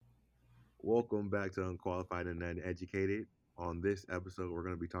Welcome back to Unqualified and Uneducated. On this episode, we're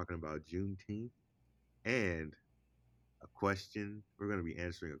going to be talking about Juneteenth and a question. We're going to be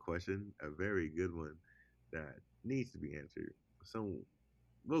answering a question, a very good one that needs to be answered. So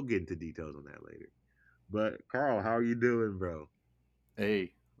we'll get into details on that later. But Carl, how are you doing, bro?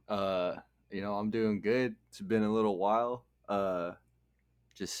 Hey, uh, I'm doing good. It's been a little while.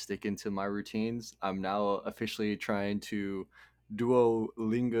 Just sticking to my routines. I'm now officially trying to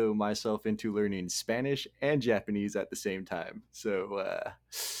Duolingo myself into learning Spanish and Japanese at the same time. So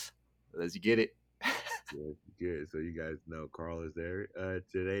let's get it. Good, good. So you guys know Carl is there.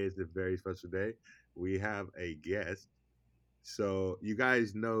 Today is a very special day. We have a guest. So you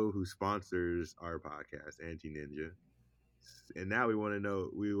guys know who sponsors our podcast, Anti Ninja. And now we want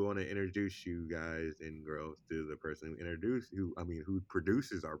to introduce you guys and girls to the person who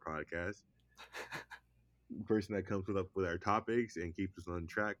produces our podcast, the person that comes with our topics and keeps us on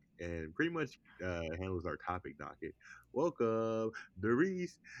track and pretty much handles our topic docket. Welcome,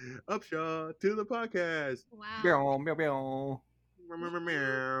 Doris Upshaw, to the podcast. Wow. Meow, meow, meow. Meow, meow,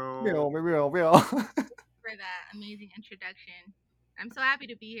 meow, Thank Meow, meow. meow, meow, meow. you for that amazing introduction. I'm so happy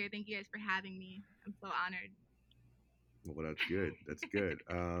to be here. Thank you guys for having me. I'm so honored. Well, that's good. That's good.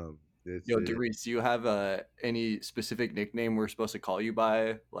 This Yo, is Doris, do you have any specific nickname we're supposed to call you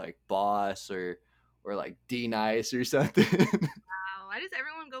by, like boss or like D nice or something? Wow. Why does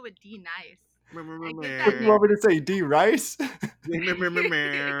everyone go with D nice? meow, meow, I meow, give that You want me to nickname. say D Rice? meow, meow, meow,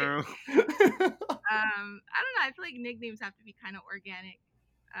 meow. I don't know. I feel like nicknames have to be kind of organic.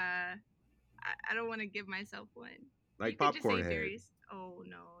 I don't want to give myself one. You Like could just popcorn say head. Darius. Oh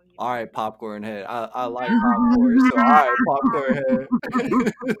no, you All know. right, popcorn head. I No. like popcorn, so all right, popcorn head. Why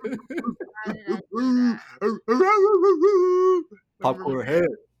did I do that? Popcorn head.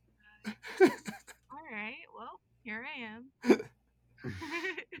 All right. Well, here I am.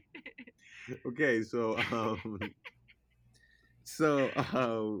 Okay, so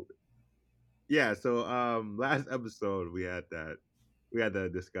yeah, last episode we had that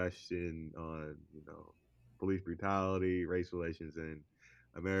discussion on, police brutality, race relations in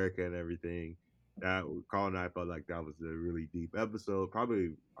America and everything. That Carl and I felt like that was a really deep episode,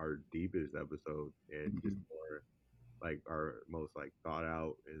 probably our deepest episode, and just Mhm. more like our most like thought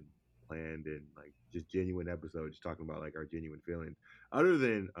out and planned and like just genuine episode, just talking about like our genuine feelings. Other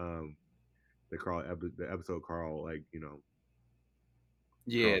than the episode Carl, like,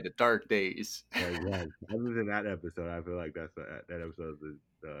 Yeah, Carl, the dark days. yeah. Other than that episode, I feel like that episode is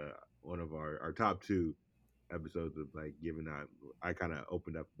one of our top two episodes of like giving out. I kind of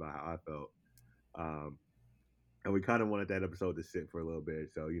opened up about how I felt, um, and we kind of wanted that episode to sit for a little bit,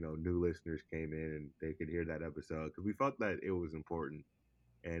 so new listeners came in and they could hear that episode because we felt that it was important,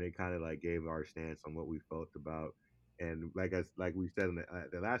 and it kind of like gave our stance on what we felt about, and like we said in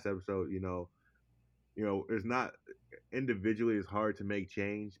the last episode, it's not individually it's hard to make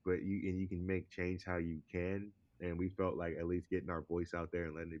change, but you can make change how you can. And we felt like at least getting our voice out there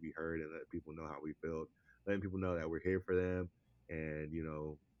and letting it be heard and let people know how we feel, letting people know that we're here for them, and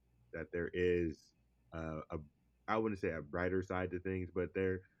that there is a I wouldn't say a brighter side to things, but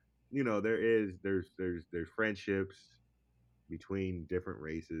there's friendships between different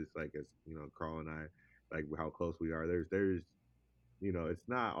races, like as Carl and I, like how close we are. There's it's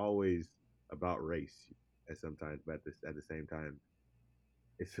not always about race at sometimes, but at the same time,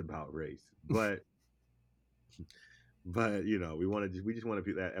 it's about race. But we just want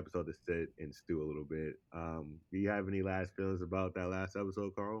to that episode to sit and stew a little bit. Do you have any last feelings about that last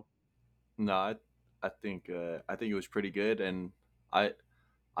episode, Carl? No, I think it was pretty good, and I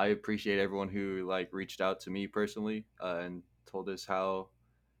I appreciate everyone who like reached out to me personally and told us how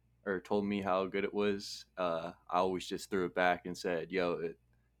or told me how good it was. I always just threw it back and said, "Yo,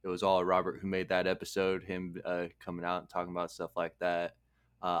 it was all Robert who made that episode. Him coming out and talking about stuff like that.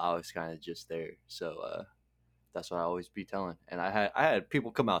 I was kind of just there, so that's what I always be telling. And I had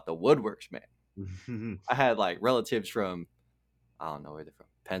people come out the woodworks, man. I had like relatives from I don't know where they're from,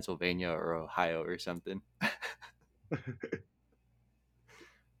 Pennsylvania or Ohio or something.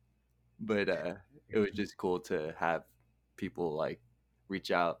 But it was just cool to have people like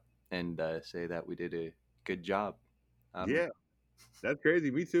reach out and say that we did a good job. I don't know. Yeah, that's crazy.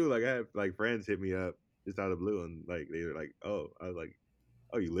 Me too. Like I have like friends hit me up just out of the blue, and like they were like, "Oh," I was like,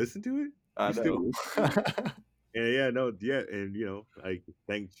 "Oh, you listen to it? I You still know. listen to it?" And yeah, no, yeah, and like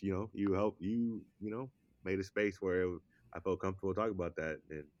thanks, you helped, made a space where I felt comfortable talking about that,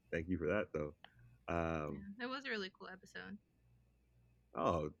 and thank you for that, though. Um, Yeah, that was a really cool episode.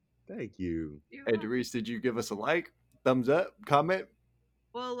 oh, thank you. You're Hey, welcome. Doris, did you give us a like, thumbs up, comment?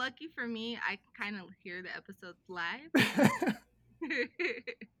 Well, lucky for me, I kind of hear the episodes live.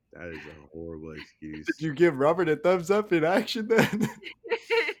 is a horrible excuse. Did you give Robert a thumbs up in action then?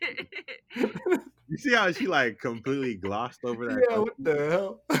 You see how she like completely glossed over that Yeah, question? what the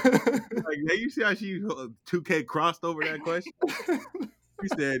hell? Like, yeah, you see how she 2K crossed over that question? She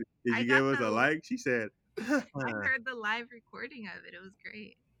said, "Did I you got give us a the- like?" She said, I heard the live recording of it. It was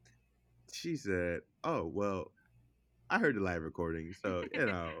great. "She said, oh well, I heard the live recording, so you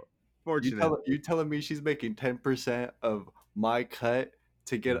know, You fortunately." telling me she's making 10% of my cut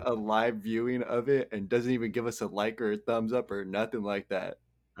to get a live viewing of it and doesn't even give us a like or a thumbs up or nothing like that.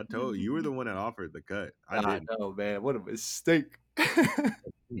 I told you were the one that offered the cut. I I didn't. know, man. What a mistake.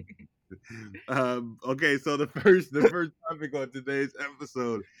 Okay, so the first topic on today's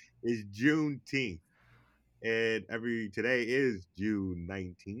episode is Juneteenth, and today is June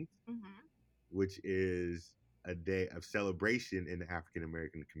 19th, which is a day of celebration in the African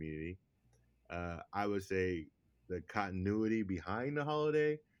American community. I would say the continuity behind the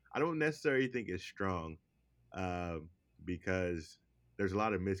holiday, I don't necessarily think is strong, because there's a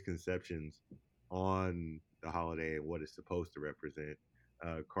lot of misconceptions on the holiday and what it's supposed to represent.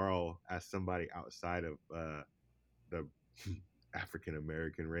 Carl, as somebody outside of the African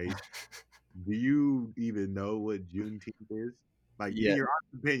American race, do you even know what Juneteenth is? Like, Yeah. in your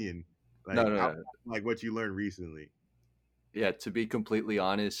honest opinion, like, No. like what you learned recently. Yeah, to be completely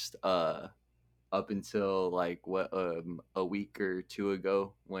honest, up until like a week or two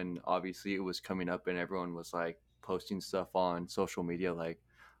ago, when obviously it was coming up and everyone was like posting stuff on social media like,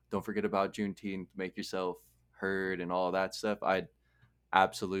 don't forget about Juneteenth, make yourself heard and all that stuff, I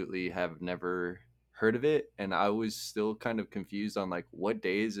absolutely have never heard of it, and I was still kind of confused on like what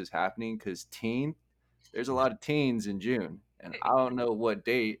days is happening, because there's a lot of teens in June, and I don't know what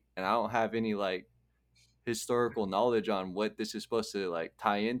date, and I don't have any like historical knowledge on what this is supposed to like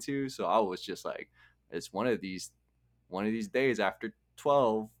tie into. So I was just like, it's one of these days after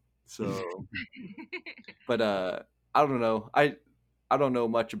 12. So but I don't know. I don't know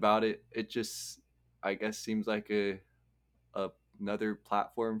much about it. It just, I guess, seems like another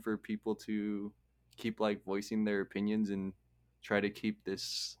platform for people to keep like voicing their opinions and try to keep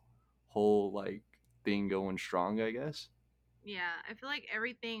this whole like thing going strong, I guess. Yeah, I feel like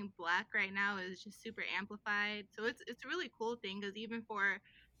everything black right now is just super amplified. So it's a really cool thing because even for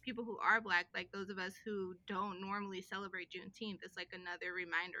people who are black, like those of us who don't normally celebrate Juneteenth, it's like another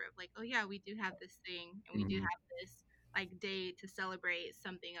reminder of like, oh yeah, we do have this thing and we do Mhm. have this like day to celebrate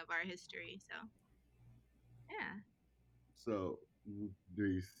something of our history. So yeah. So,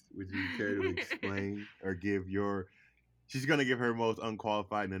 would you care to explain or give your? She's gonna give her most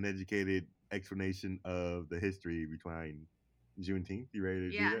unqualified and uneducated explanation of the history behind Juneteenth. You ready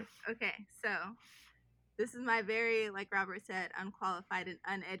to do that? Okay. So this is my very, like Robert said, unqualified and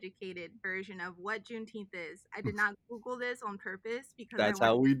uneducated version of what Juneteenth is. I did not Google this on purpose because That's I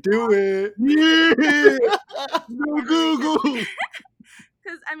how want we do it. Yeah, no Google.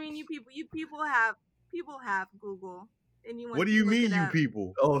 because I mean, you people have Google, and you want What do to you look mean, it you up.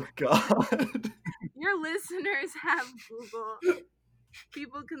 people? Oh God. Your listeners have Google.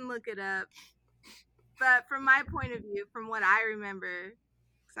 People can look it up. But from my point of view, from what I remember,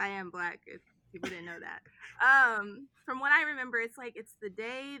 because I am black, if people didn't know that, from what I remember, it's like it's the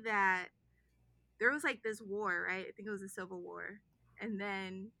day that there was like this war, right? I think it was a civil war, and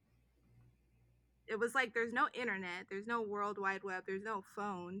then it was like there's no internet, there's no World Wide Web, there's no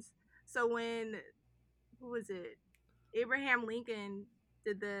phones. So when who was it? Abraham Lincoln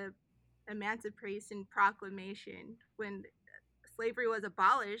did the Emancipation Proclamation when slavery was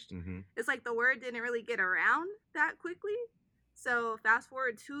abolished. It's like the word didn't really get around that quickly. So fast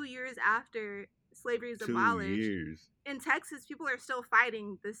forward 2 years after slavery is 2 abolished, years. in Texas, people are still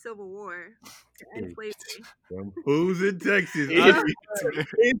fighting the Civil War to end slavery. Who's in Texas? Idiots,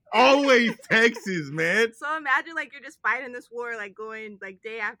 It's always Texas, man. So imagine like you're just fighting this war, like going like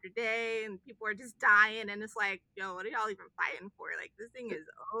day after day, and people are just dying, and it's like, yo, what are y'all even fighting for? Like this thing is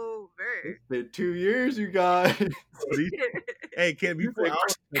over. It's been 2 years, you guys. Hey, Kim, before I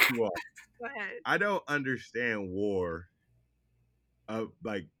cut you off, Go ahead. I don't understand war.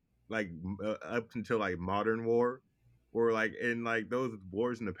 Like up until like modern war, or like in like those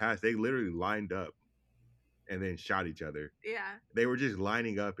wars in the past, they literally lined up and then shot each other. Yeah. They were just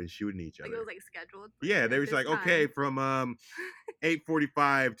lining up and shooting each Like other. it was like scheduled. Yeah, they were just like, okay, from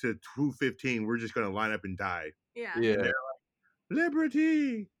 8:45 to 2:15, we're just gonna line up and die. Yeah. Yeah. And they're like,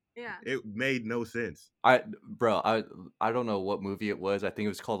 liberty. Yeah. It made no sense. I don't know what movie it was. I think it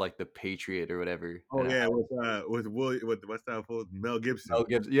was called like The Patriot or whatever. Oh yeah, with what's that for? Mel Gibson. Mel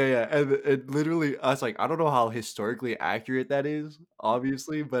Gibson. Yeah. And it literally, I was like, I don't know how historically accurate that is,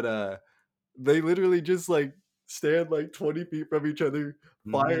 obviously, but they literally just like stand like 20 feet from each other,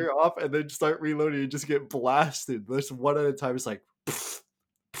 Mhm. fire off, and then start reloading and just get blasted. Just one at a time. It's like, like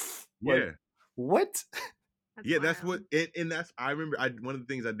Yeah. what? Yeah, that's what wild. and that's I remember one of the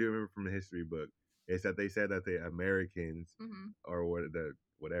things I do remember from the history book is that they said that the Americans Mhm. or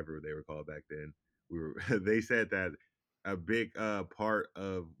whatever they were called back then, they said that a big part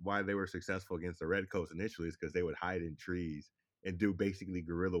of why they were successful against the Redcoats initially is because they would hide in trees and do basically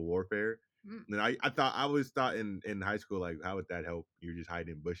guerrilla warfare. Mm. And I always thought in high school, like, how would that help? You're just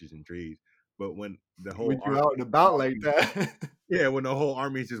hiding in bushes and trees. But when the whole When you're army out and about like that. yeah, when the whole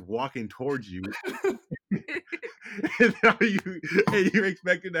army is just walking towards you, and now you're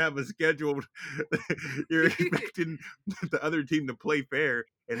expecting to have a scheduled. You're expecting the other team to play fair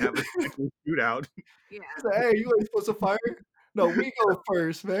and have a scheduled shootout. Yeah. It's like, hey, you ain't supposed to fire. No, we go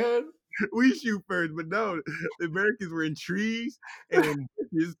first, man. We shoot first, but no, the Americans were in trees and in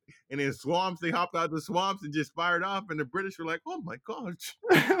bushes and in swamps. They hopped out the swamps and just fired off, and the British were like, "Oh my gosh!"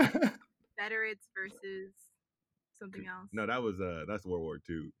 Confederates versus something else. No, that's World War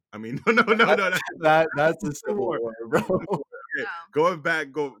II. I mean, no, That's a Civil War, bro. Okay, Oh. going back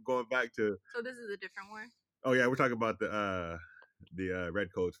to. So this is a different war. Oh yeah, we're talking about the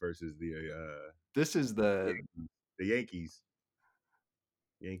Redcoats versus This is the Yankees.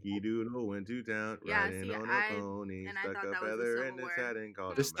 Yankee Doodle went to town, Yeah, riding see, on a pony, and I stuck thought a that was the feather Civil in his War. hat and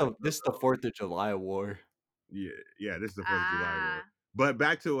called this him the this the 4th of July war. Yeah, this is the 4th of July war. Ah, But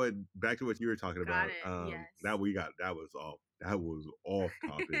back to what you were talking got about. it. Yes. That was off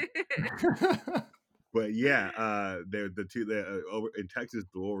topic. But yeah, over in Texas,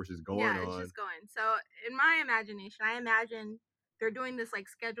 the war was just going Yeah, it's on. just going. So in my imagination, I imagine they're doing this like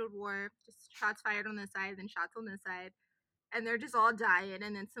scheduled war, just shots fired on this side, then shots on this side, and they're just all dying.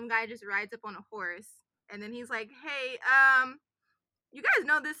 And then some guy just rides up on a horse, and then he's like, "Hey, you guys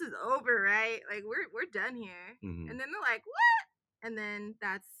know this is over, right? Like we're done here." Mhm. And then they're like, "What?" And then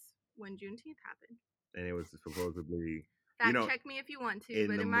that's when Juneteenth happened. And it was supposedly, Fact check me if you want to,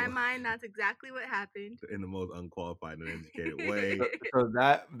 but in my mind, that's exactly what happened. in the most unqualified and uneducated way. So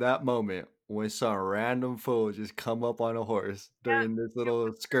that moment when some random fool just come up on a horse during this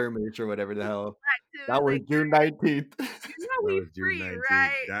little skirmish or whatever the hell. That was like, June 19th. You know we was June free, 19th.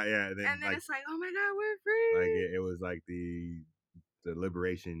 right? And then, it's like, oh my god, we're free. Like it was like the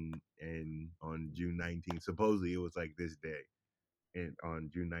liberation and on June 19th. Supposedly it was like this day. And on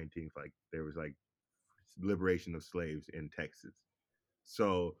June 19th, like there was like liberation of slaves in Texas.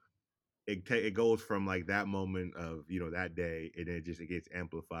 So it goes from like that moment of that day, and it gets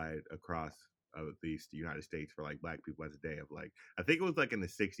amplified across the United States for like Black people as a day of like, I think it was like in the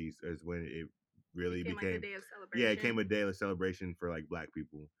 60s is when it really became like a day of celebration. Yeah, it became a day of celebration for like Black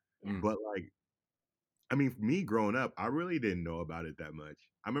people. Yeah. But like, I mean, for me growing up, I really didn't know about it that much.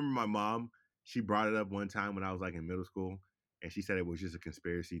 I remember my mom, she brought it up one time when I was like in middle school, and she said it was just a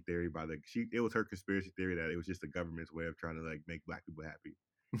conspiracy theory it was her conspiracy theory that it was just the government's way of trying to like make Black people happy.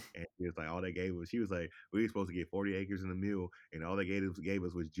 And she was like, all they gave us, she was like, we were supposed to get 40 acres and a mule, and all they gave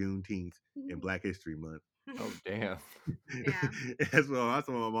us was Juneteenth and Black History Month. Oh damn! Yeah. That's what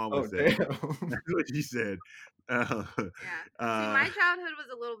my mom would say. That's what she said. Yeah. See, my childhood was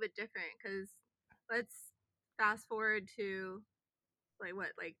a little bit different because let's fast forward to like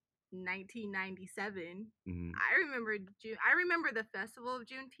 1997. Mhm. I remember the festival of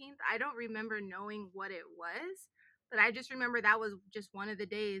Juneteenth. I don't remember knowing what it was, but I just remember that was just one of the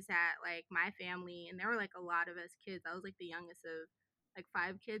days that like my family, and there were like a lot of us kids. I was like the youngest of like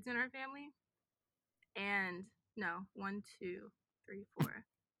 5 kids in our family. And no, 1, 2, 3, 4.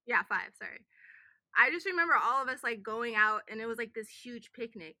 Yeah, 5, sorry. I just remember all of us like going out, and it was like this huge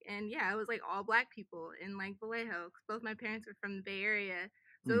picnic, and yeah, it was like all Black people in like Vallejo. 'Cause both my parents were from the Bay Area,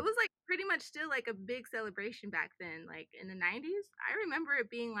 so it was like pretty much still like a big celebration back then. Like in the 90s, I remember it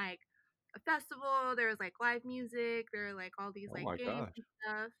being like a festival. There was like live music. There were like all these Oh like my games gosh. and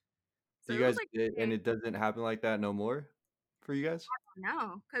stuff. So So you it was guys like and it doesn't happen like that no more for you guys?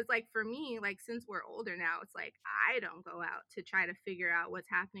 no, because like for me, like since we're older now, it's like I don't go out to try to figure out what's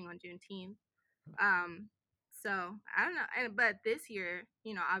happening on Juneteenth. So I don't know, but this year,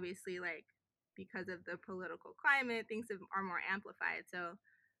 obviously, like because of the political climate, things are more amplified. So,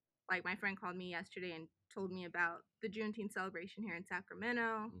 like my friend called me yesterday and told me about the Juneteenth celebration here in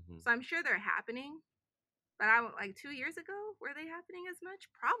Sacramento. Mhm. So I'm sure they're happening, but I like 2 years ago, were they happening as much?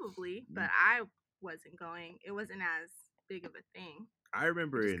 Probably, but I wasn't going. It wasn't as big of a thing. I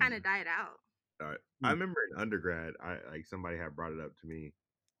remember It just kind of died out. I remember in undergrad, like somebody had brought it up to me,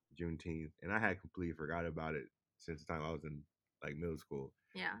 Juneteenth, and I had completely forgot about it since the time I was in like middle school.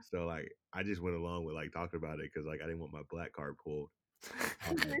 Yeah. So like I just went along with like talking about it because like I didn't want my Black card pulled.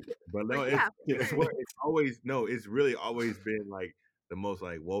 But no, But yeah, for it's sure. what it's always no, it's really always been like the most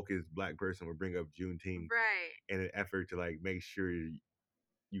like wokest black person would bring up Juneteenth Right. in an effort to like make sure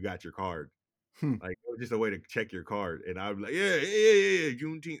you got your card. Hmm. Like it was just a way to check your card. And I was like, yeah,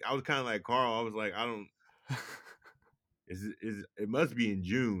 Juneteenth. I was kind of like Carl. I was like, I don't. It must be in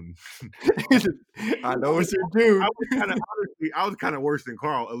June. I know it's in I June. was kind of honestly, I was kind of worse than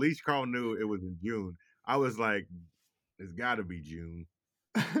Carl. At least Carl knew it was in June. I was like, it's got to be June.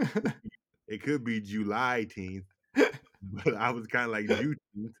 It could be July 10th, but I was kind of like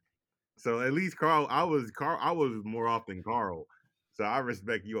Juneteenth. So at least Carl, I was more off than Carl. So I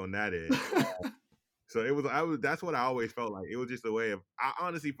respect you on that end. So that's what I always felt like. It was just a way of, I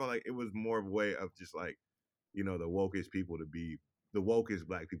honestly felt like it was more of a way of just like, the wokest people to be, the wokest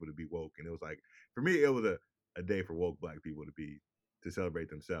black people to be woke. And it was like, for me, it was a day for woke black people to celebrate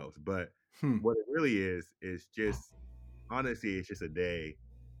themselves. But what it really is just, honestly, it's just a day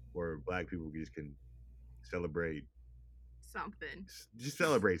where black people just can celebrate Something. just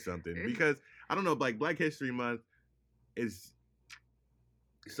celebrate something. Because I don't know, like Black History Month is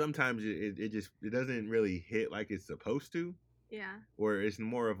sometimes it doesn't really hit like it's supposed to. Yeah. Or it's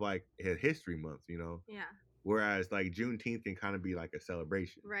more of like a history month, Yeah. Whereas like Juneteenth can kind of be like a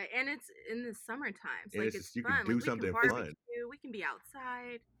celebration. Right. And it's in the summertime. So And like it's you fun. can do Like, something we can fun. barbecue, we can be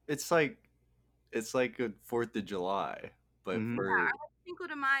outside. It's like a 4th of July, but Mhm. for Yeah, or like Cinco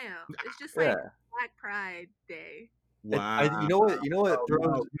de Mayo. It's just like Black Pride Day. Wow. you know what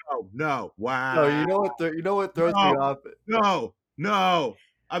throws No. Wow. no, you know what throws me off. No.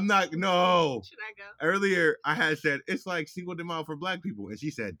 I'm not. No. Should I go? Earlier, I had said it's like Cinco de Mayo for Black people, and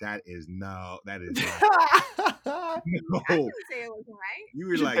she said that is not. I No. didn't say it wasn't right. You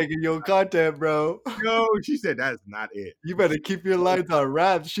were She's like, taking your content, bro. no. She said that's not it. You better keep your lines on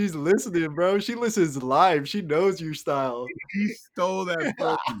wraps. She's listening, bro. She listens live. She knows your style. He stole that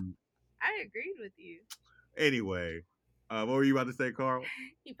from you. I agreed with you. Anyway, what were you about to say, Carl?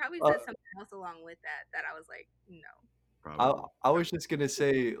 He probably said something else along with that I was like, no. Probably. I was just gonna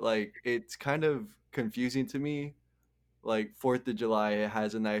say, like, it's kind of confusing to me. Like 4th of July, it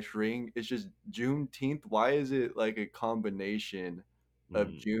has a nice ring. It's just Juneteenth. Why is it like a combination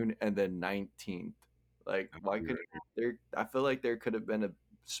of June and then 19th? Like, why could there? I feel like there could have been a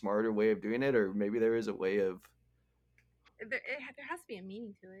smarter way of doing it, or maybe there is a way of. There has to be a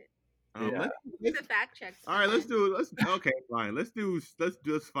meaning to it. Yeah. Let's the fact checks. All right, okay, fine. Let's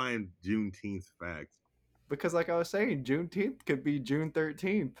just find Juneteenth facts. Because, like I was saying, Juneteenth could be June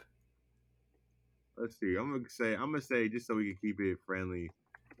 13th. Let's see. I'm gonna say just so we can keep it friendly.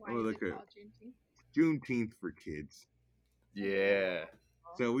 Why I'm gonna is look it at called Juneteenth? Juneteenth for kids, Yeah.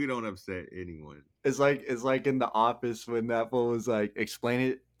 so we don't upset anyone. It's like in The Office when that fool was like, explain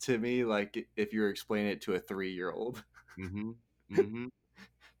it to me like if you were explaining it to a 3-year-old. Mm-hmm.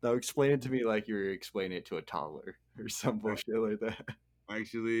 Now explain it to me like you're explaining it to a toddler or some bullshit like that.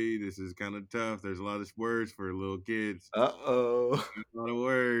 Actually, this is kind of tough. There's a lot of words for little kids. Uh-oh. A lot of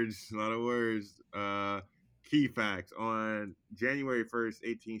words. Key facts. On January 1st,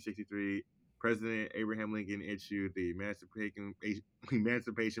 1863, President Abraham Lincoln issued the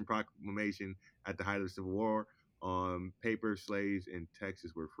Emancipation Proclamation at the height of the Civil War. On paper, slaves in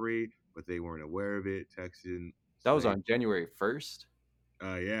Texas were free, but they weren't aware of it. That was on January 1st?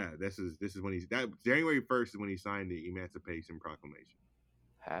 Yeah, this is when January 1st is when he signed the Emancipation Proclamation.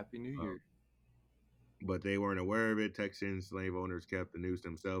 Happy New Year. But they weren't aware of it. Texan slave owners kept the news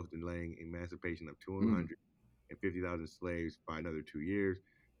themselves, delaying emancipation of 250,000 slaves by another 2 years.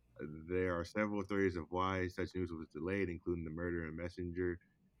 There are several theories of why such news was delayed, including the murder of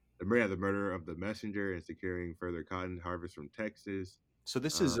the messenger and securing further cotton harvest from Texas. So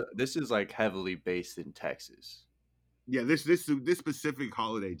this is like heavily based in Texas. Yeah, this specific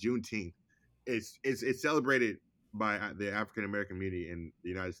holiday, Juneteenth, it's celebrated by the African American community in the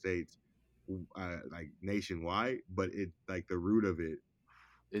United States, like nationwide. But it like the root of it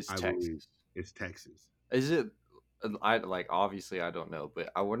is Texas. It's Texas. Is it? I like obviously I don't know,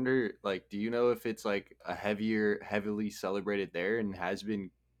 but I wonder like, do you know if it's like a heavily celebrated there and has been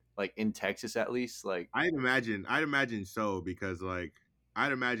like in Texas at least? Like I'd imagine so, because like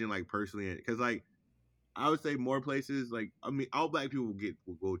I'd imagine like personally, because like I would say more places, like I mean all black people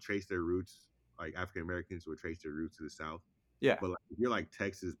will go trace their roots, like African Americans will trace their roots to the South. Yeah, but like if you're like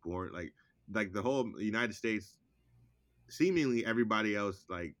Texas born, like the whole United States, seemingly everybody else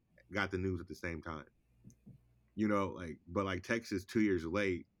like got the news at the same time. But like Texas 2 years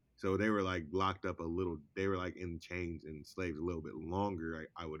late, so they were like locked up a little. They were like in chains and slaves a little bit longer,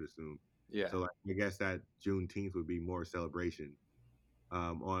 I would assume. Yeah. So like I guess that Juneteenth would be more celebration.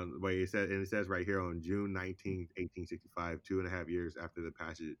 It says right here on June 19th, 1865, 2.5 years after the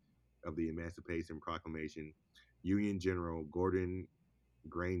passage of the Emancipation Proclamation, Union General Gordon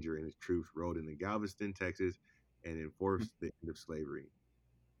Granger and his troops rode into Galveston, Texas, and enforced the end of slavery.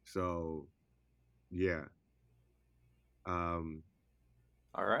 So, yeah, um,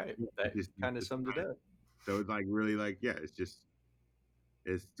 All right, that kind of just summed it up. so it's like really like yeah, it's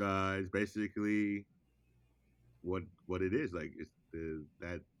basically what it is like it's the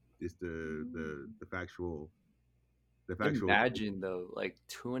that it's the factual. Imagine though, like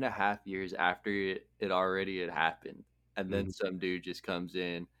 2.5 years after it already had happened, and then Mhm. some dude just comes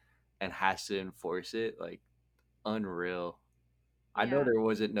in and has to enforce it. Like unreal. I know Yeah. there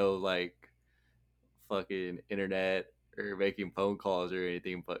wasn't no like fucking internet or making phone calls or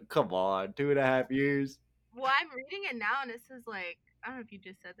anything, but come on, 2.5 years. Well, I'm reading it now, and it says like I don't know if you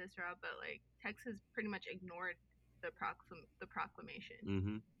just said this, Rob, but like Texas pretty much ignored the proclamation.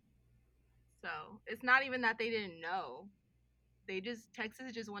 Mm-hmm. So it's not even that they didn't know;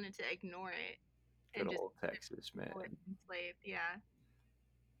 Texas just wanted to ignore it Good and just old Texas, man. enslaved. Yeah.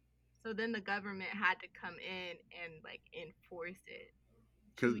 So then the government had to come in and like enforce it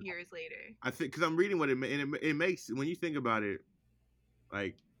 2 years later. I think because I'm reading what and it makes when you think about it,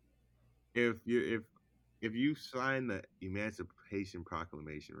 like if you sign the Emancipation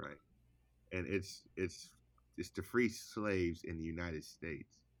Proclamation, right, and it's to free slaves in the United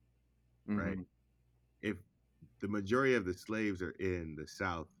States, right? Mm-hmm. If the majority of the slaves are in the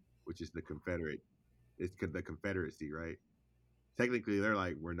South, which is the the Confederacy, right? Technically, they're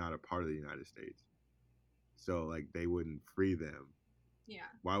like we're not a part of the United States, so like they wouldn't free them. Yeah.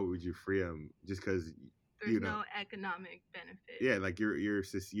 Why would you free them just because There's no economic benefit. Yeah, like you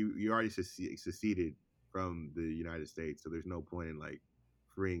already seceded from the United States, so there's no point in like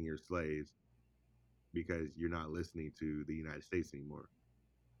freeing your slaves because you're not listening to the United States anymore.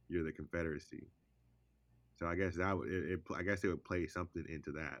 You're the Confederacy. So I guess I guess it would play something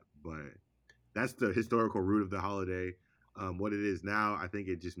into that, but that's the historical root of the holiday. What it is now, I think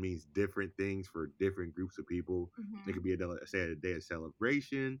it just means different things for different groups of people. Mm-hmm. It could be a day of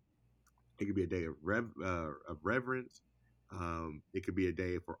celebration. It could be a day of reverence. It could be a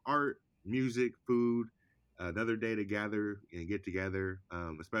day for art, music, food. Another day to gather and get together,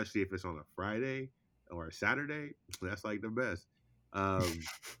 especially if it's on a Friday or a Saturday. That's like the best. Um,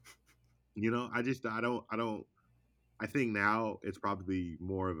 I think now it's probably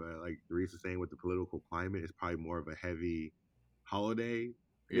more of a like Reese was saying with the political climate, it's probably more of a heavy holiday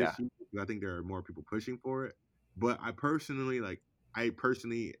Yeah. this year because I think there are more people pushing for it. But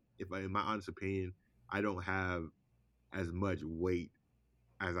if in my honest opinion, I don't have as much weight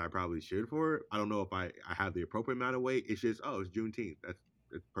as I probably should for it. I don't know if I have the appropriate amount of weight. It's just it's Juneteenth. That's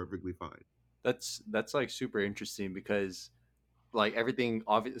perfectly fine. That's like super interesting because like everything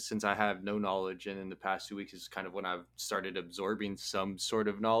obvious since I have no knowledge and in the past 2 weeks is kind of when I've started absorbing some sort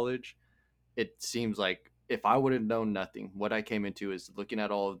of knowledge. It seems like if I would have known nothing, what I came into is looking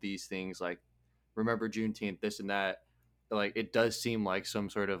at all of these things like remember Juneteenth, this and that. Like it does seem like some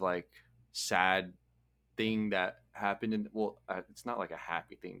sort of like sad thing that happened and well it's not like a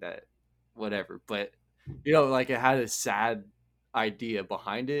happy thing that whatever but like it had a sad idea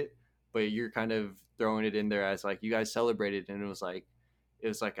behind it but you're kind of throwing it in there as like you guys celebrated and it was like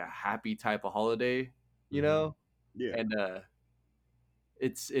a happy type of holiday you Mm-hmm. know Yeah. and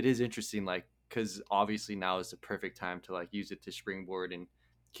it is interesting like because obviously now is the perfect time to like use it to springboard and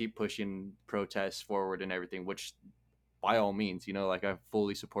keep pushing protests forward and everything which by all means like I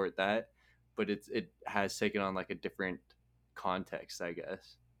fully support that but it has taken on like a different context I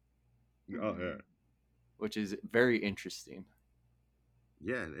guess Oh yeah. which is very interesting.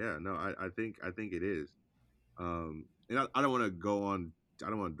 Yeah. Yeah. No, I think it is. And I don't want to go on. I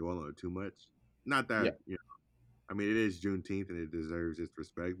don't want to dwell on it too much. Not Yeah. that I mean, it is Juneteenth and it deserves its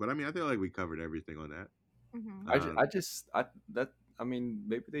respect. But I mean, I feel like we covered everything on that. Mm-hmm. I mean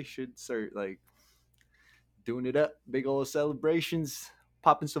maybe they should start like doing it up big old celebrations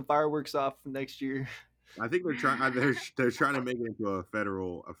popping some fireworks off next year. I think they're trying. They're trying to make it into a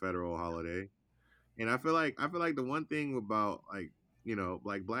federal holiday. And I feel like the one thing about like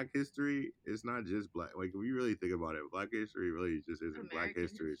like Black history, it's not just black. Like if you really think about it, Black history really just isn't Black American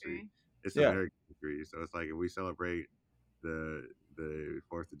history. history. It's Yeah. American history. So it's like if we celebrate the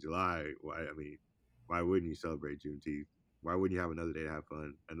 4th of July, why wouldn't you celebrate Juneteenth? Why wouldn't you have another day to have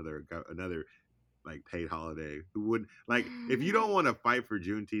fun? Another like paid holiday. Who would like if you don't want to fight for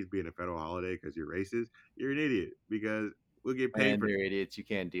Juneteenth being a federal holiday because you're racist, you're an idiot because we'll get paid And for. they're idiots. You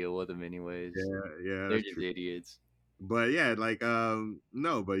can't deal with them anyways. Yeah, They're that's just true. idiots. But yeah, like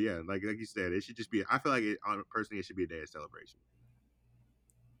no, but yeah, like you said, it should just be. I feel like personally, it should be a day of celebration.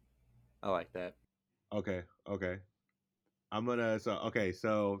 I like that. Okay. I'm gonna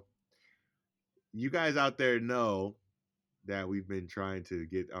so you guys out there know that we've been trying to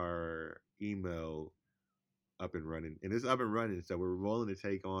get our email up and running, and it's up and running. So we're willing to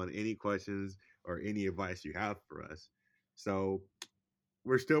take on any questions or any advice you have for us. So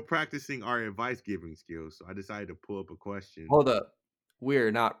we're still practicing our advice giving skills. So I decided to pull up a question. Hold up.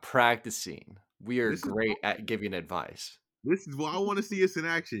 We're not practicing. We are This is great at giving advice. this is what I want to see us in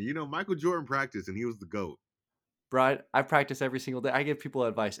action. You know, Michael Jordan practiced, and he was the GOAT. Bro, I practice every single day. I give people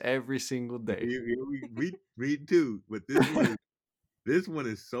advice every single day. We do, but this one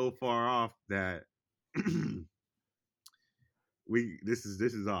is so far off that this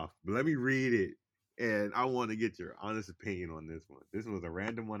is off. But let me read it, and I want to get your honest opinion on this one. This was a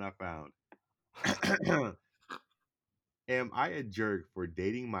random one I found. Am I a jerk for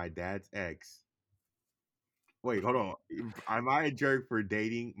dating my dad's ex? Wait, hold on. Am I a jerk for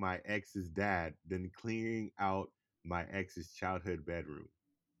dating my ex's dad, then clearing out my ex's childhood bedroom?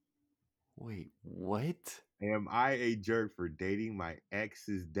 Wait, what? Am I a jerk for dating my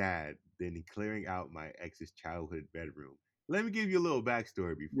ex's dad, then clearing out my ex's childhood bedroom? Let me give you a little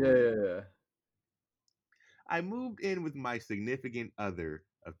backstory before. Yeah. I moved in with my significant other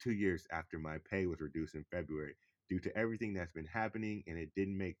of 2 years after my pay was reduced in February due to everything that's been happening, and it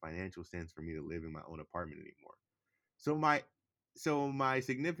didn't make financial sense for me to live in my own apartment anymore. So my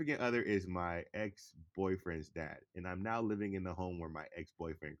significant other is my ex-boyfriend's dad, and I'm now living in the home where my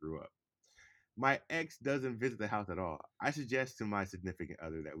ex-boyfriend grew up. My ex doesn't visit the house at all. I suggest to my significant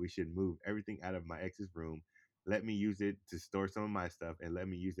other that we should move everything out of my ex's room, let me use it to store some of my stuff, and let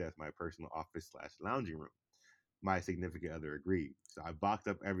me use it as my personal office/lounging room. My significant other agreed. So I boxed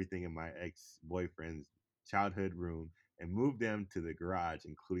up everything in my ex-boyfriend's childhood room and moved them to the garage,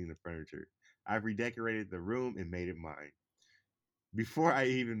 including the furniture. I've redecorated the room and made it mine. Before I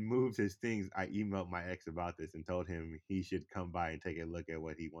even moved his things, I emailed my ex about this and told him he should come by and take a look at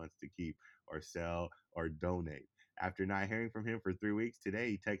what he wants to keep or sell or donate. After not hearing from him for 3 weeks, today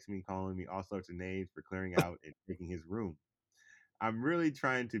he texts me calling me all sorts of names for clearing out and taking his room. I'm really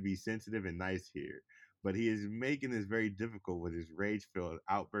trying to be sensitive and nice here, but he is making this very difficult with his rage filled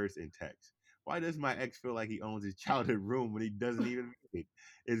outbursts and texts. Why does my ex feel like he owns his childhood room when he doesn't even make it?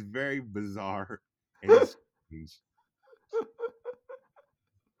 It's very bizarre and it's strange.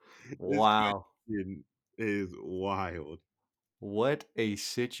 This Wow. question is wild. What a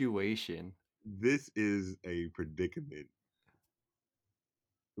situation. This is a predicament.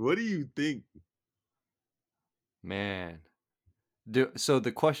 What do you think? Man. So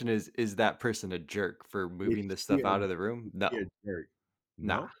the question is that person a jerk for moving the Is he stuff a, out of the room? is he No. a jerk?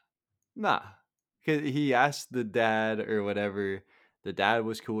 Nah. No? Nah. 'Cause he asked the dad or whatever. The dad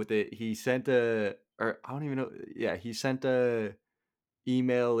was cool with it. He sent or I don't even know. Yeah, he sent a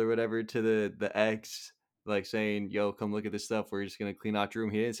email or whatever to the ex, like saying, "Yo, come look at this stuff. We're just gonna clean out your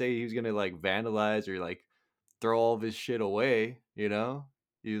room." He didn't say he was gonna like vandalize or like throw all of his shit away. You know,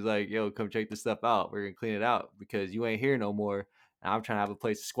 he was like, "Yo, come check this stuff out. We're gonna clean it out because you ain't here no more, and I'm trying to have a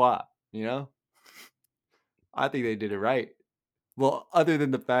place to squat." You know, I think they did it right. Well, other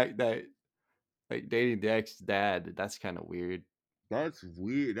than the fact that like dating the ex dad, that's kind of weird. That's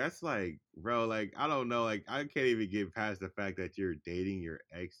weird. That's like, bro, like, I don't know. Like, I can't even get past the fact that you're dating your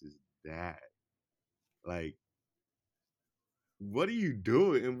ex's dad. Like, what are you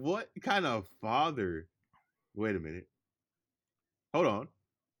doing? And what kind of father? Wait a minute. Hold on.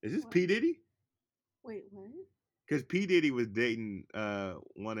 Is this What? P. Diddy? Wait, what? Because P. Diddy was dating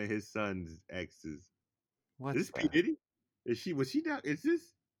one of his son's exes. What Is this P. the? Diddy? Was she down? Is this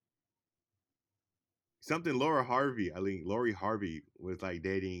something Laura Harvey? I think Lori Harvey was like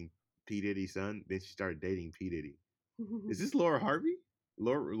dating P. Diddy's son. Then she started dating P. Diddy. Is this Laura Harvey?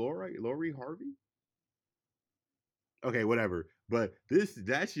 Lori Harvey? Okay, whatever. But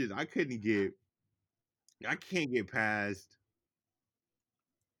that shit I can't get past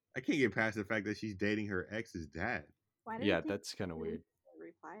the fact that she's dating her ex's dad. Why did Yeah, it take that's kind of you to weird.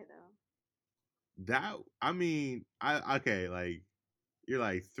 reply though? That I mean, I okay, like you're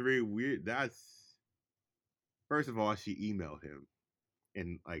like three weird. That's first of all, she emailed him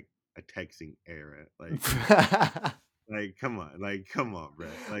in like a texting era. Like come on, bro.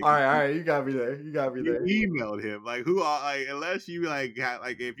 Like all right, you got me there. You got me you there. emailed him. Like who are like unless you like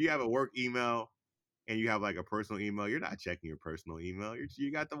if you have a work email and you have like a personal email, you're not checking your personal email.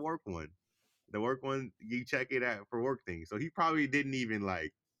 You got the work one. The work one you check it out for work things. So he probably didn't even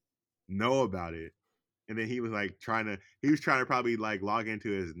like know about it. And then he was trying to probably like log into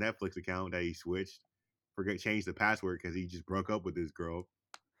his Netflix account that he switched, change the password because he just broke up with this girl.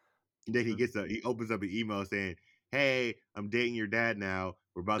 And then he opens up an email saying, "Hey, I'm dating your dad now.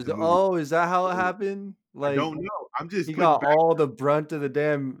 We're about to move." Oh, is that how it happened? I Like don't know. I'm just he putting got back. all the brunt of the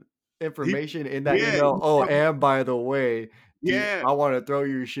damn information in that yeah, email. Oh, and by the way, yeah, I want to throw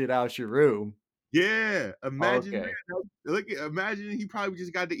your shit out your room. yeah. Imagine Okay. that. Imagine he probably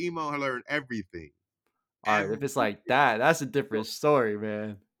just got the email and learned everything. All right, if it's like that, that's a Everything. different story,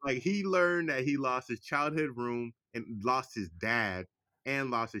 man. Like he learned that he lost his childhood room and lost his dad and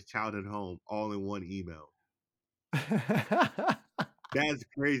lost his childhood home all in one email. That's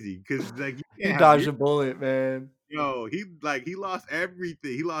crazy because like you He can't have dodged a bullet, man. he lost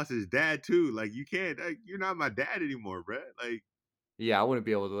everything. He lost his dad too. Like you can't. You're not my dad anymore, bro. Like Yeah, I wouldn't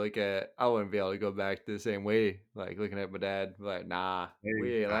be able to go back the same way. Like looking at my dad, like, nah, hey,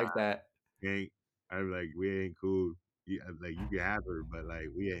 we ain't like that. ain't. I'm like we ain't cool. Like you can have her, but like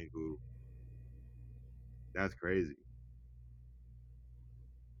we ain't cool. That's crazy.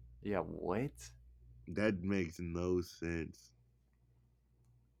 Yeah, what? That makes no sense.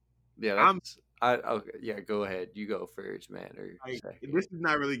 Yeah, I'm okay, yeah, go ahead. You go first, man, or like, second. this is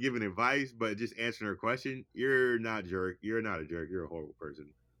not really giving advice, but just answering her question. You're not jerk. You're not a jerk. You're a horrible person.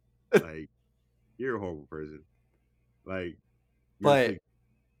 Like you're a horrible person. Like you're But sick.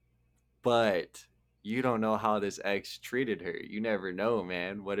 but you don't know how this ex treated her. You never know,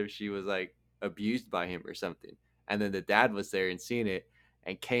 man. What if she was like abused by him or something? And then the dad was there and seen it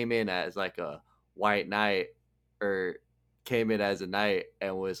and came in as like a white knight or came in as a knight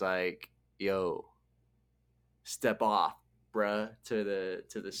and was like, yo, step off, bruh, to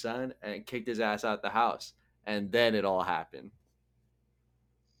the son and kicked his ass out the house. And then it all happened.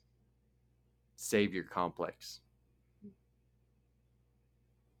 Savior complex.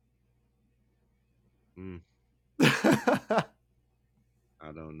 Mm, I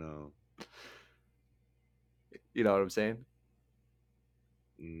don't know. You know what I'm saying?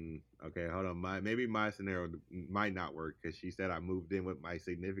 Okay, hold on. Maybe my scenario might not work because she said I moved in with my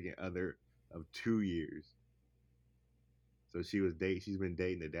significant other of 2 years. So she's been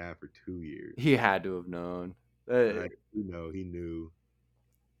dating the dad for 2 years. He had to have known. He knew.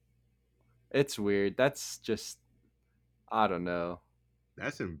 It's weird. That's just, I don't know.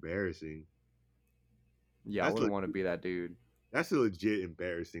 That's embarrassing. Yeah, I That's wouldn't want to be that dude. that's legit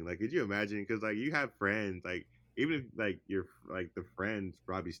embarrassing. Like, could you imagine? Because like you have friends, like even if like the friends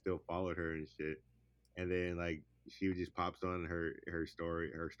probably still followed her and shit, and then like she just pops on her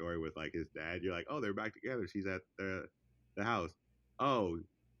story with like his dad. You're like, oh, they're back together. She's at the house. Oh,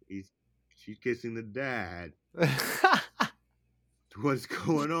 she's kissing the dad. What's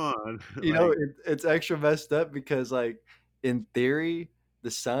going on? You know, Like, it's extra messed up because, like, in theory,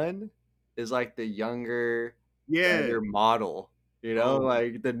 the son is like the younger, yeah. better model. You know, Oh,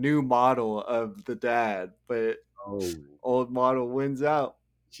 like the new model of the dad, but oh. old model wins out.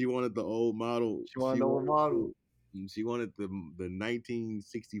 She wanted the old model. She wanted the old model. She wanted the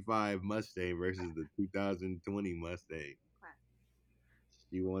 1965 Mustang versus the 2020 Mustang.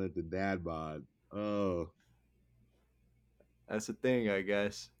 She wanted the dad bod. Oh, That's the thing, I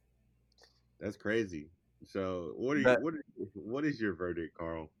guess. that's crazy. So, That what is your verdict,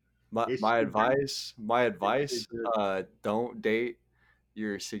 Carl? my Is my she a jerk? advice, don't date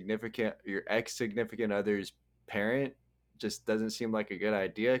your ex significant other's parent. Just doesn't seem like a good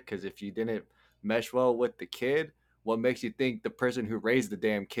idea because if you didn't mesh well with the kid, what makes you think the person who raised the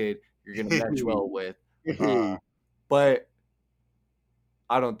damn kid you're gonna mesh well with? Hey, But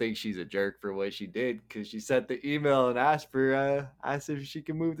I don't think she's a jerk for what she did because she sent the email and asked if she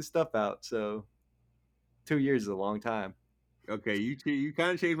can move the stuff out. So 2 years is a long time. okay, you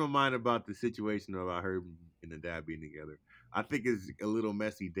kind of changed my mind about the situation about her and the dad being together. I think it's a little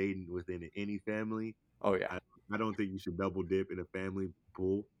messy dating within any family. Oh yeah. I, I don't think you should double dip in a family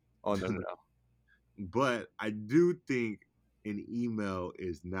pool. Oh no. But I do think an email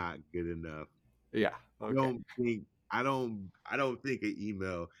is not good enough. Yeah. I Okay. don't think I don't think an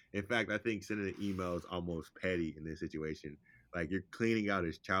email. In fact, I think sending an email is almost petty in this situation. Like you're cleaning out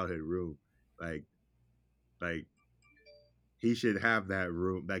his childhood room. Like like he should have that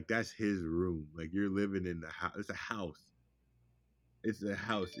room. Like that's his room. Like you're living in the house. It's a house. It's a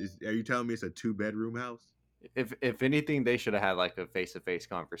house. Are you telling me it's a 2-bedroom house? If anything, they should have had like a face to face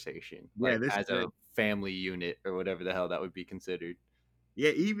conversation, Yeah, like as a family unit or whatever the hell that would be considered.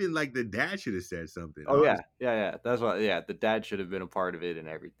 yeah, even like the dad should have said something. Oh Honestly. yeah. That's why. Yeah, the dad should have been a part of it and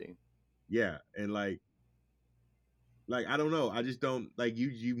everything. Yeah, and like I don't know. I just don't like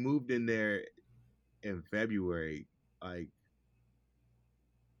you moved in there in February. Like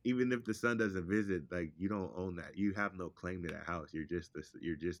even if the son doesn't visit, like you don't own that. You have no claim to that house. You're just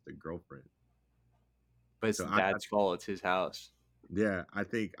the girlfriend. But it's So the dad's fault. It's his house. yeah,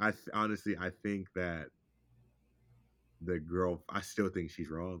 honestly I think that the girl I still think she's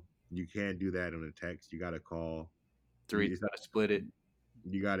wrong. You can't do that on a text. You got to call. Three, It's gotta split it.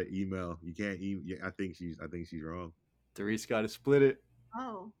 You got to email. You can't email. Yeah, I think she's wrong. Therese got to split it.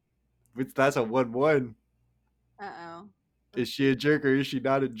 Oh. That's a 1-1. Uh-oh. Is she a jerk or is she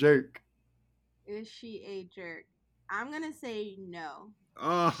not a jerk? Is she a jerk? I'm gonna say no.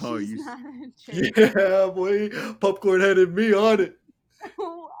 Oh, She's you. not a jerk. Yeah, boy. Popcorn headed me on it.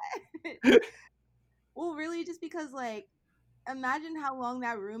 What? Well, really, just because, like, imagine how long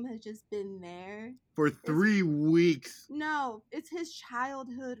that room has just been there. For 3 weeks. No, it's his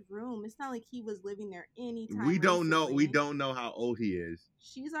childhood room. It's not like he was living there anytime. We don't know. We recently. don't know how old he is.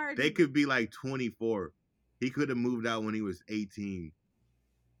 She's already. They could be like 24. He could have moved out when he was 18.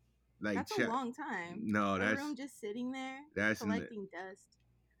 Like That's a long time. No, A that's room just sitting there, that's collecting dust.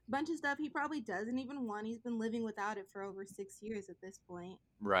 Bunch of stuff he probably doesn't even want. He's been living without it for over 6 years at this point.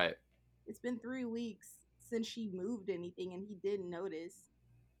 Right. It's been 3 weeks since she moved anything, and he didn't notice.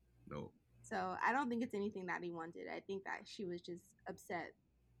 no. So I don't think it's anything that he wanted. I think that she was just upset.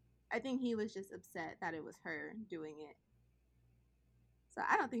 I think he was just upset that it was her doing it. So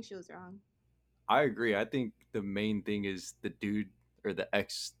I don't think she was wrong. I agree. I think the main thing is the dude or the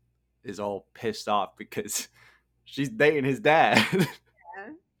ex is all pissed off because she's dating his dad. Yeah.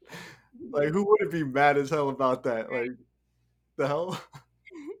 Like, who wouldn't be mad as hell about that? Like, the hell?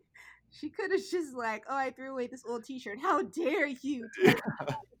 She could have just like, oh, I threw away this old T-shirt. How dare you?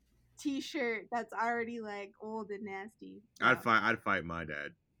 T-shirt that's already like old and nasty. I'd fight my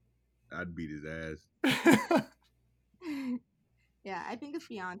dad. I'd beat his ass. Yeah, I think it's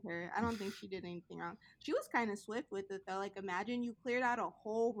beyond her. I don't think she did anything wrong. She was kind of swift with it though. Like, imagine you cleared out a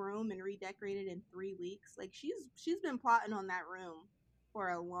whole room and redecorated in 3 weeks. Like, she's been plotting on that room for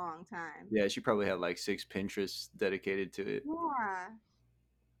a long time. Yeah, she probably had like 6 Pinterests dedicated to it. Yeah.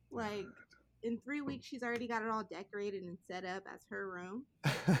 Like, in 3 weeks, she's already got it all decorated and set up as her room.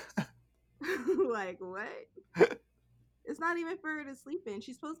 Like, what? It's not even for her to sleep in.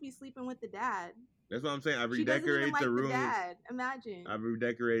 She's supposed to be sleeping with the dad. That's what I'm saying. I've She doesn't even redecorated like the room. the dad. Imagine. I've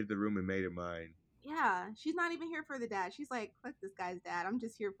redecorated the room and made it mine. Yeah, she's not even here for the dad. She's like, fuck this guy's dad. I'm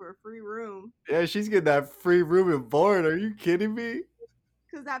just here for a free room. Yeah, she's getting that free room and board. Are you kidding me?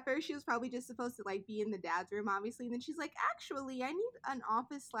 Because at first she was probably just supposed to like be in the dad's room, obviously. And then she's like, actually, I need an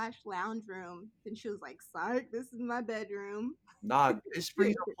office/lounge room. Then she was like, psych, this is my bedroom. Nah, this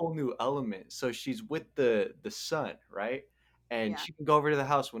brings a whole new element. So she's with the son, right? And Yeah. she can go over to the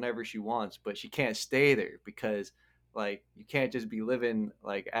house whenever she wants, but she can't stay there because, like, you can't just be living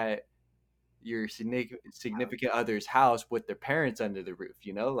like at your significant other's house with their parents under the roof.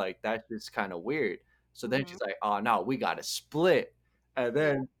 You know, like that's just kind of weird. So then she's like, "Oh no, we gotta split," and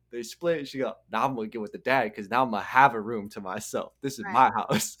then they split. And she go, "Now I'm gonna get with the dad because now I'm gonna have a room to myself. This is my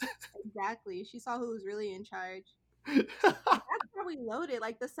house." Exactly. She saw who was really in charge. That's probably loaded.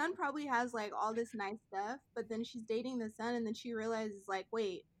 Like, the son probably has like all this nice stuff, but then she's dating the son, and then she realizes like,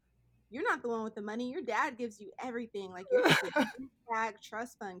 wait, you're not the one with the money. Your dad gives you everything. Like, you're just a bag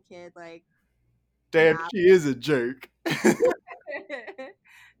trust fund kid. Like, Damn, nah. she is a jerk.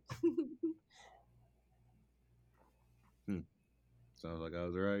 Sounds like I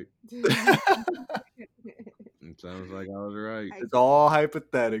was right. It sounds like I was right. It's all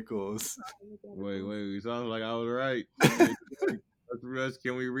hypotheticals. Wait. Sounds like I was right. Let's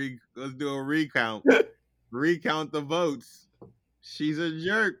do a recount. Recount the votes. She's a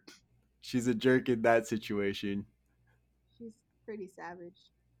jerk. She's a jerk in that situation. She's pretty savage.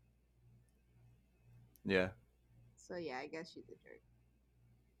 Yeah. So yeah, I guess she's a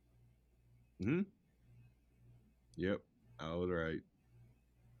jerk. Yep, I was right.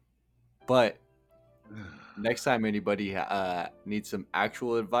 But next time anybody needs some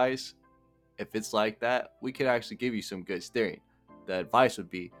actual advice, if it's like that, we could actually give you some good steering. The advice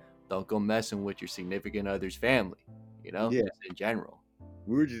would be, don't go messing with your significant other's family, you know, Yeah. just in general.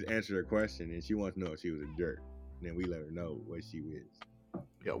 We were just answering her question, and she wants to know if she was a jerk. And then we let her know what she is.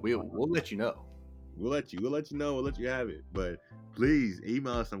 Yeah, we'll let you know. We'll let you know. We'll let you have it. But please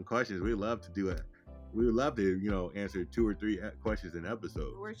email us some questions. We'd love to do it. We would love to, answer 2 or 3 questions an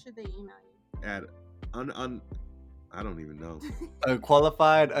episode. Where should they email you? At I don't even know.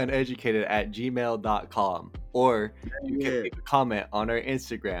 Unqualified.uneducated@gmail.com, or you can leave a comment on our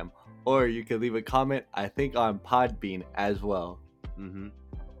Instagram, or you can leave a comment, I think, on Podbean as well. We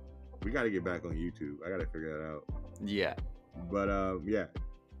got to get back on YouTube. I got to figure that out. Yeah. But yeah,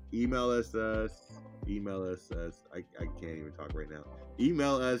 email us. I can't even talk right now.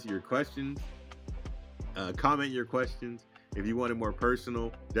 Email us your questions. Comment your questions. If you want it more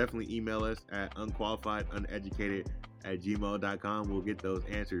personal, definitely email us at unqualifieduneducated@gmail.com. We'll get those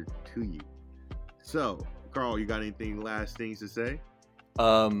answered to you. So, Carl, you got anything last things to say?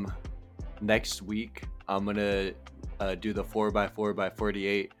 Next week I'm gonna do the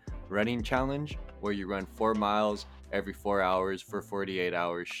 4x4x48 running challenge, where you run 4 miles every 4 hours for 48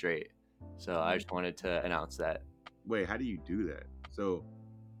 hours straight. So I just wanted to announce that. Wait, how do you do that? So,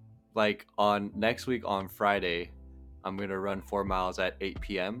 Like on next week on Friday, I'm gonna run 4 miles at 8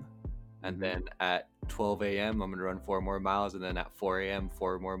 p.m. and then at 12 a.m. I'm gonna run 4 more miles, and then at 4 a.m.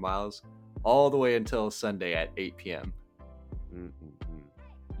 4 more miles, all the way until Sunday at 8 p.m.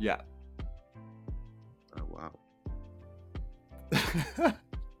 Yeah. Oh wow. That's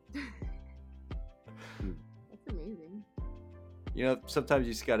amazing. You know, sometimes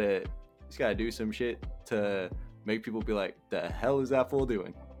you just gotta do some shit to make people be like, "The hell is that fool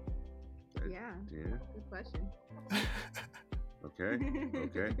doing?" Yeah. Yeah. Good question. Okay.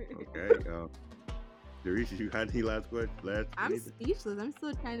 Doris, you got any last question? I'm speechless. I'm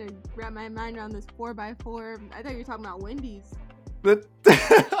still trying to wrap my mind around this 4x4. I thought you were talking about Wendy's. But they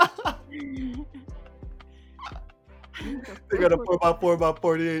got a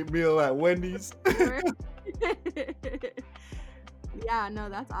 4x4x48 meal at Wendy's. Yeah, no,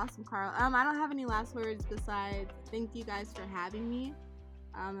 that's awesome, Carl. I don't have any last words besides thank you guys for having me.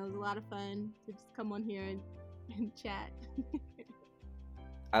 It was a lot of fun to just come on here and chat.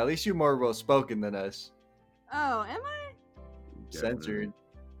 At least you're more well spoken than us. Oh, am I? Censored.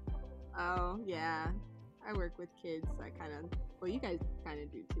 Oh, yeah. I work with kids, so I kind of. Well, you guys kind of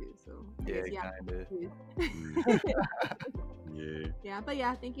do too. So I Yeah, guess, kinda. Yeah. Yeah, but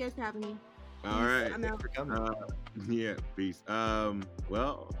yeah, thank you guys for having me. All right. I'm out. For coming. Yeah, peace.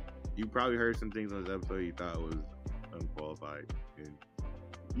 Well, you probably heard some things on this episode you thought was unqualified, and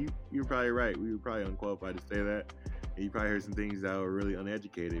you're probably right. We were probably unqualified to say that, and you probably heard some things that were really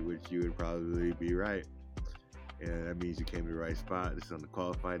uneducated, which you would probably be right. And that means you came to the right spot. This is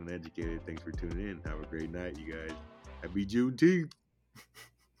Unqualified and Educated. Thanks for tuning in. Have a great night, you guys. Happy Juneteenth.